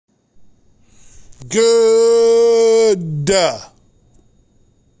Good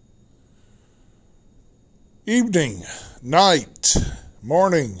evening, night,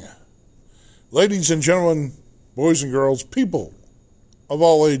 morning, ladies and gentlemen, boys and girls, people of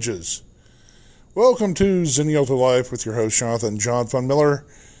all ages. Welcome to Zennial Life with your host, Jonathan John Von Miller.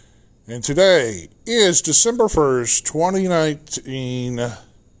 And today is December 1st, 2019,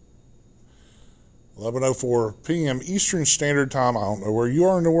 11:04 p.m. Eastern Standard Time. I don't know where you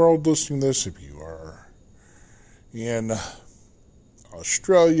are in the world listening to this. If you are in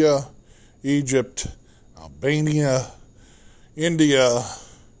Australia, Egypt, Albania, India,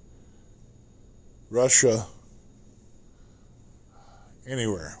 Russia,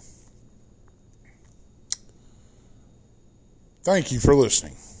 anywhere. Thank you for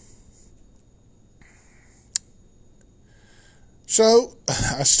listening. So,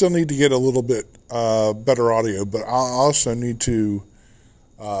 I still need to get a little bit better audio, but I also need to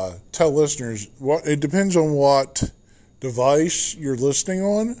tell listeners, it depends on what device you're listening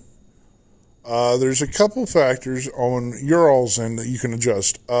on. There's a couple factors on your all's end that you can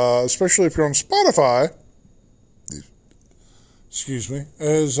adjust, especially if you're on Spotify. Excuse me,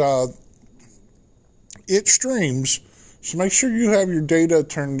 as it streams, so make sure you have your data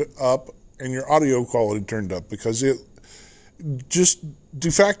turned up and your audio quality turned up, because it just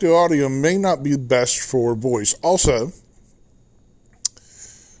de facto audio may not be best for voice. Also,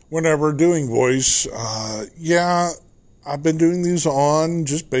 whenever doing voice, I've been doing these on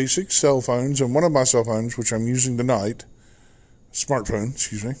just basic cell phones, and one of my cell phones, which I'm using tonight, smartphone,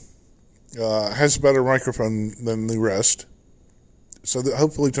 has a better microphone than the rest. So that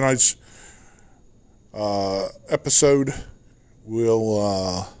hopefully tonight's episode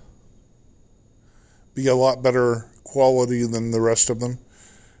will be a lot better quality than the rest of them.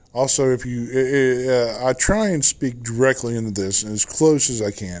 Also, if I try and speak directly into this as close as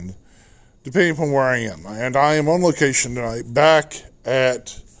I can, depending upon where I am. And I am on location tonight, back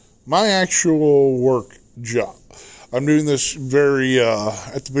at my actual work job. I'm doing this at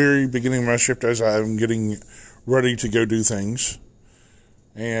the very beginning of my shift, as I'm getting ready to go do things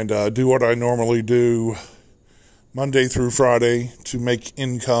and do what I normally do Monday through Friday to make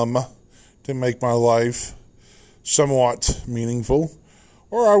income, to make my life somewhat meaningful,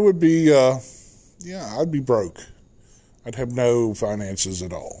 or I would be, I'd be broke. I'd have no finances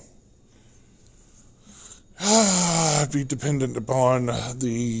at all. I'd be dependent upon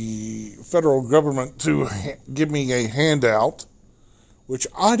the federal government to give me a handout, which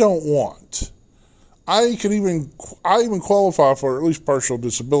I don't want. I even qualify for at least partial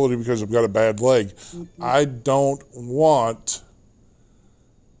disability because I've got a bad leg. Mm-hmm. I don't want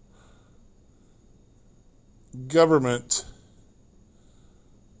government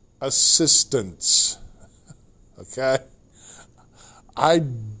assistance. Okay? I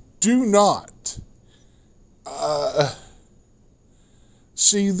do not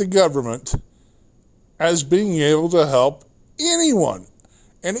see the government as being able to help anyone.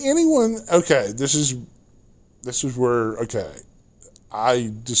 And anyone, okay, this is where, okay,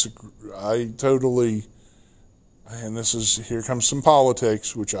 I disagree. I totally, and here comes some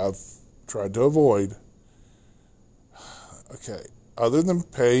politics, which I've tried to avoid. Okay, other than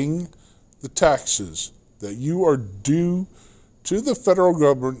paying the taxes that you are due to the federal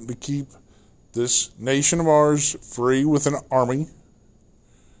government to keep this nation of ours free with an army,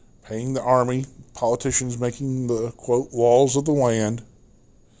 paying the army, politicians making the, quote, laws of the land,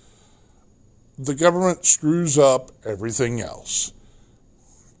 the government screws up everything else.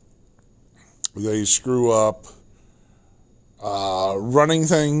 They screw up running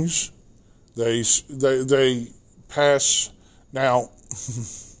things. They pass. Now,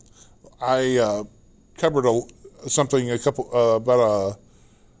 I covered something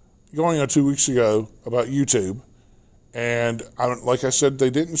going on 2 weeks ago about YouTube, and like I said, they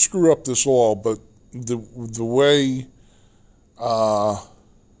didn't screw up this law, but the way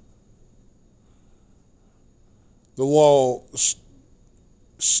the law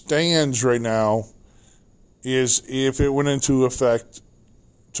stands right now is, if it went into effect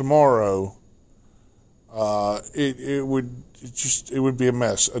tomorrow, it would be a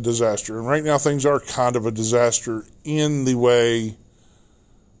mess, a disaster. And right now things are kind of a disaster in the way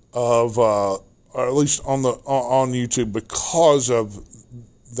of, or at least on YouTube, because of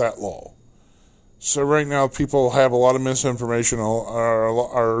that law. So right now people have a lot of misinformation,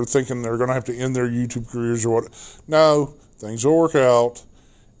 are thinking they're going to have to end their YouTube careers or what. No, things will work out,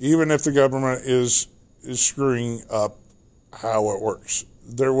 even if the government is screwing up how it works.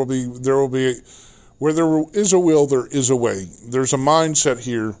 There will be where there is a will, there is a way. There's a mindset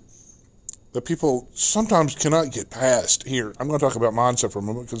here that people sometimes cannot get past. Here, I'm going to talk about mindset for a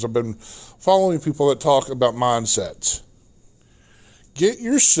moment because I've been following people that talk about mindsets. Get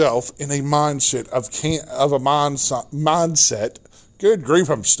yourself in a mindset mindset. Good grief,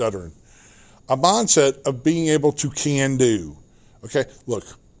 I'm stuttering. A mindset of being able to can do. Okay, look,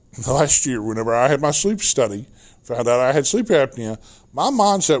 last year, whenever I had my sleep study, found out I had sleep apnea, my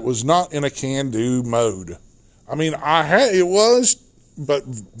mindset was not in a can do mode. I mean, it was, but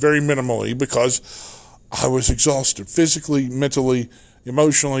very minimally, because I was exhausted physically, mentally,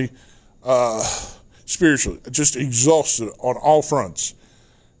 emotionally, spiritually, just exhausted on all fronts.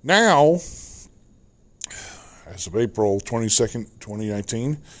 Now, as of April 22nd,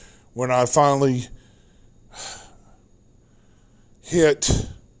 2019, when I finally hit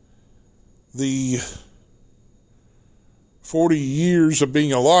the 40 years of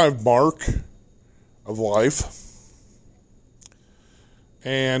being alive mark of life,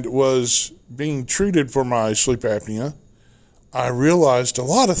 and was being treated for my sleep apnea, I realized a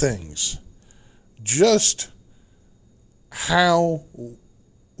lot of things. Just how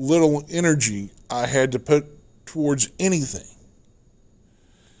little energy I had to put towards anything.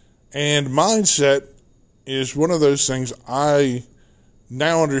 And mindset is one of those things I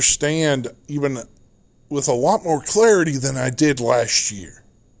now understand even with a lot more clarity than I did last year.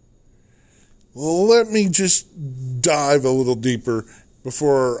 Let me just dive a little deeper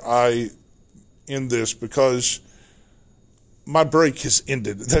before I end this, because my break has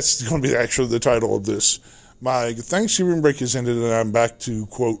ended. That's going to be actually the title of this. My Thanksgiving break has ended, and I'm back to,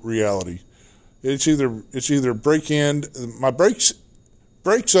 quote, reality. It's either break end, my break's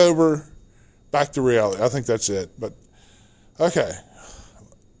over, back to reality. I think that's it. But okay,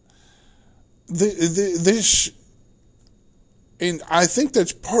 this, and I think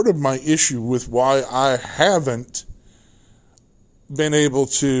that's part of my issue with why I haven't been able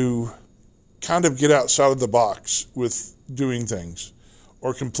to kind of get outside of the box with doing things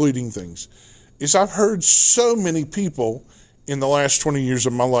or completing things, is I've heard so many people in the last 20 years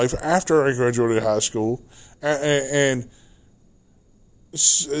of my life after I graduated high school and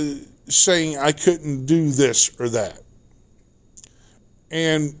saying I couldn't do this or that.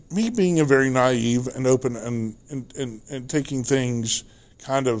 And me being a very naive and open and taking things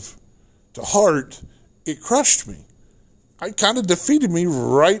kind of to heart, it crushed me. It kind of defeated me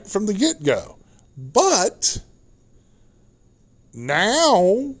right from the get-go. But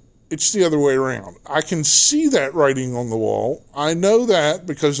now it's the other way around. I can see that writing on the wall. I know that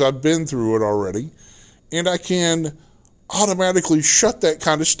because I've been through it already. And I can automatically shut that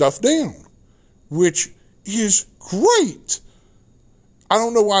kind of stuff down, which is great. I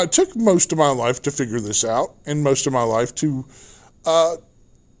don't know why it took most of my life to figure this out and most of my life to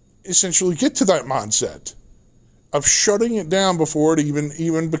essentially get to that mindset of shutting it down before it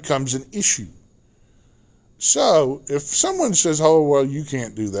even becomes an issue. So, if someone says, oh, well, you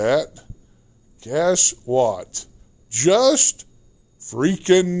can't do that, guess what? Just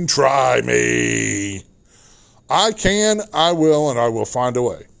freaking try me. I can, I will, and I will find a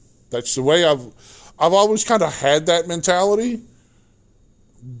way. That's the way I've always kind of had that mentality,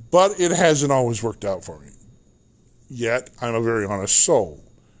 but it hasn't always worked out for me. Yet, I'm a very honest soul.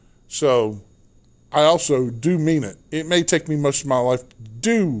 So, I also do mean it. It may take me most of my life to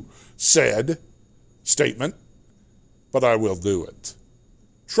do said statement, but I will do it.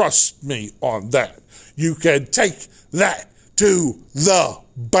 Trust me on that. You can take that to the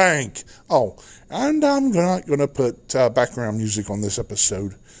bank. Oh, and I'm not going to put background music on this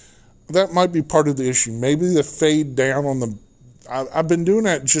episode. That might be part of the issue. Maybe the fade down on the... I've been doing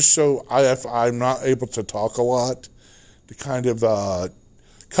that just so if I'm not able to talk a lot, to kind of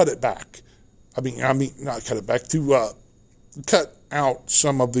cut it back. I mean, not cut it back, to cut out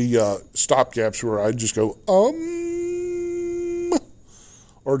some of the stop gaps where I just go,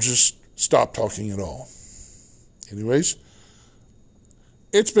 or just stop talking at all. Anyways,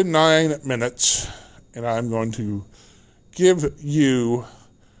 it's been 9 minutes, and I'm going to give you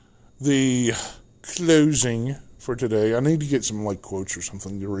the closing for today. I need to get some quotes or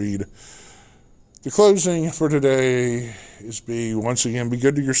something to read. The closing for today is once again, be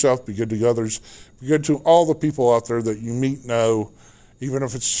good to yourself, be good to others, be good to all the people out there that you meet, know, even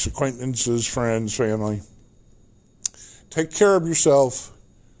if it's acquaintances, friends, family. Take care of yourself.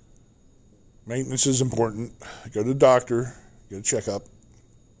 Maintenance is important. Go to the doctor, get a checkup.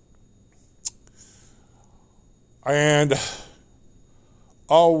 And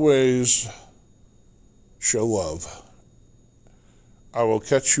always show love. I will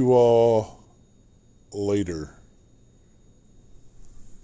catch you all later.